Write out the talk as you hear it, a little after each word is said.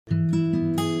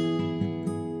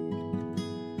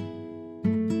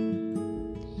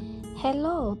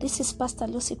Hello, this is Pastor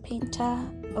Lucy Painter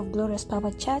of Glorious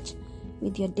Power Church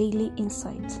with your daily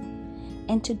insight.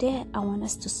 And today I want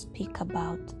us to speak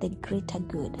about the greater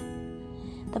good.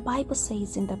 The Bible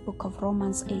says in the book of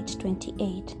Romans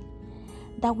 8:28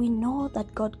 that we know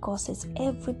that God causes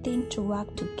everything to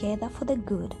work together for the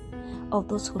good of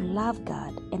those who love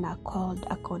God and are called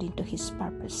according to His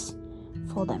purpose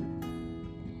for them.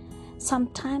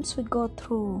 Sometimes we go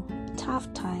through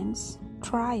tough times,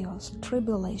 trials,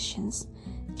 tribulations,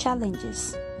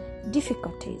 challenges,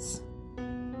 difficulties,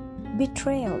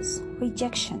 betrayals,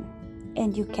 rejection,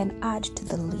 and you can add to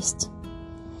the list.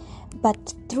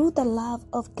 But through the love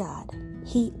of God,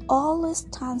 He always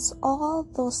turns all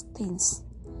those things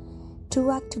to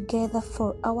work together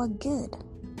for our good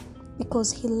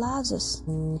because He loves us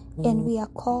and we are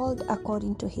called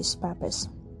according to His purpose.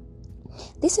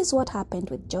 This is what happened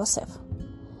with Joseph.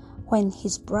 When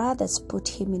his brothers put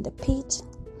him in the pit,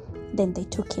 then they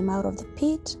took him out of the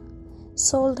pit,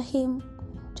 sold him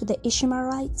to the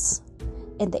Ishmaelites,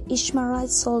 and the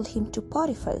Ishmaelites sold him to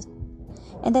Potiphar.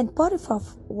 And then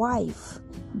Potiphar's wife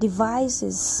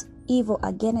devises evil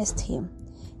against him,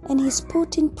 and he's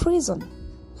put in prison.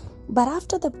 But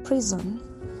after the prison,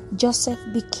 Joseph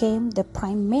became the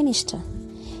prime minister.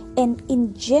 And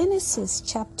in Genesis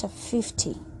chapter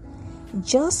 50,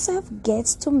 Joseph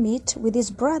gets to meet with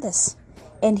his brothers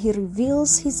and he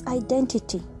reveals his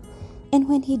identity. And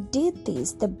when he did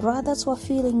this, the brothers were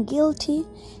feeling guilty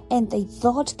and they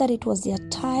thought that it was their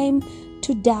time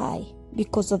to die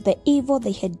because of the evil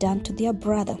they had done to their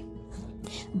brother.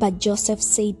 But Joseph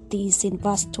said this in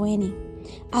verse 20,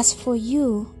 "As for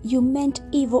you, you meant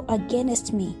evil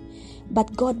against me,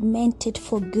 but God meant it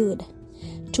for good,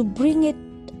 to bring it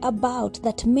about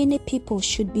that many people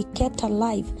should be kept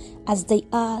alive as they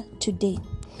are today."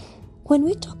 When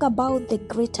we talk about the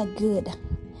greater good,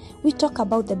 we talk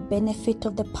about the benefit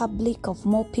of the public, of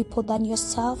more people than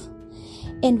yourself,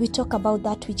 and we talk about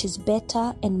that which is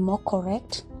better and more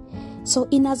correct. So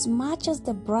in as much as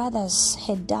the brothers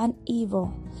had done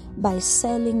evil by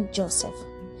selling Joseph,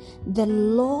 the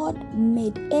Lord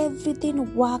made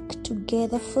everything work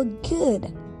together for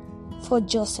good for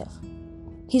Joseph.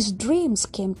 His dreams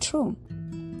came true,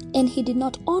 and he did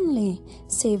not only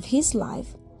save his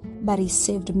life, but he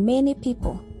saved many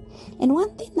people. And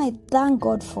one thing I thank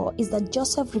God for is that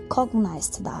Joseph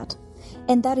recognized that,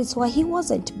 and that is why he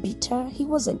wasn't bitter, he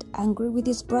wasn't angry with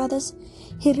his brothers.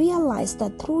 He realized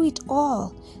that through it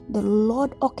all, the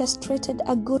Lord orchestrated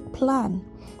a good plan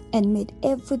and made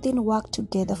everything work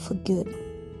together for good.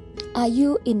 Are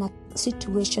you in a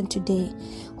situation today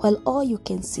where all you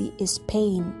can see is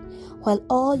pain, while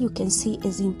all you can see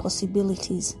is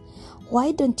impossibilities?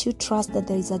 Why don't you trust that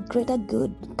there is a greater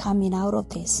good coming out of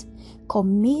this?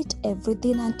 Commit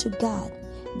everything unto God,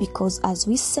 because as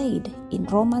we said in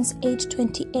Romans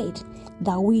 8:28,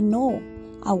 that we know,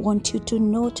 I want you to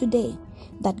know today,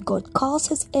 that God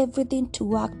causes everything to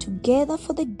work together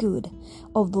for the good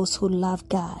of those who love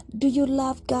God. Do you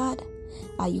love God?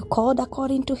 Are you called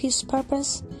according to His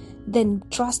purpose? Then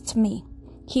trust me,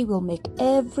 He will make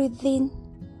everything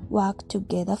work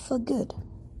together for good.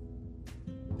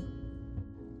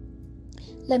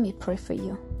 Let me pray for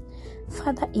you.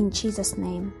 Father, in Jesus'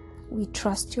 name, we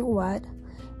trust your word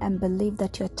and believe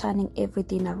that you're turning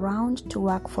everything around to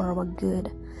work for our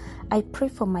good. I pray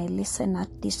for my listener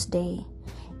this day.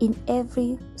 In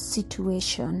every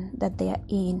situation that they are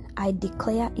in, I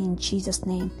declare in Jesus'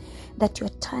 name that you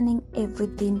are turning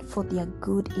everything for their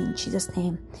good in Jesus'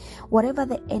 name. Whatever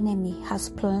the enemy has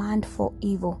planned for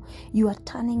evil, you are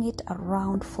turning it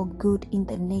around for good in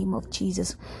the name of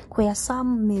Jesus. Where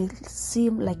some may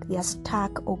seem like they are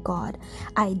stuck, oh God,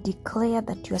 I declare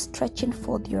that you are stretching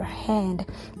forth your hand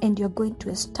and you're going to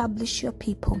establish your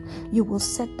people. You will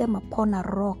set them upon a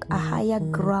rock, a higher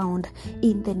ground,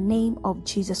 in the name of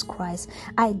Jesus Christ.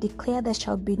 I declare there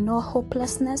shall be no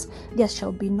hopelessness, there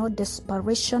shall be no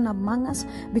desperation among us,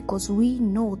 because we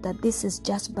know that this is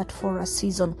just but for a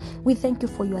season. We thank you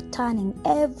for your turning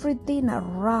everything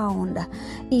around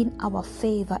in our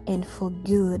favor and for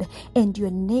good, and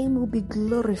your name will be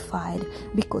glorified,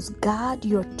 because God,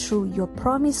 you're true, your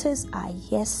promises are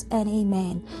yes and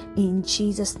amen. In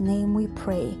Jesus' name we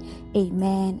pray.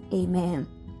 Amen. Amen.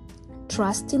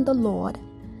 Trust in the Lord.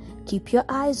 Keep your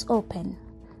eyes open,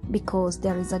 because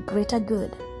there is a greater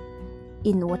good.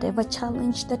 In whatever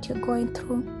challenge that you're going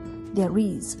through, there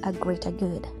is a greater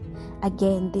good.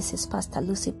 Again, this is Pastor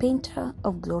Lucy Painter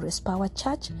of Glorious Power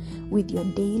Church with your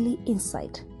daily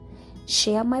insight.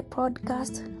 Share my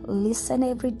podcast, listen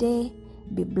every day,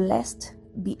 be blessed,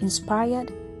 be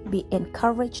inspired, be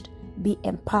encouraged, be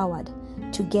empowered.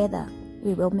 Together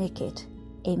we will make it.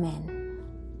 Amen.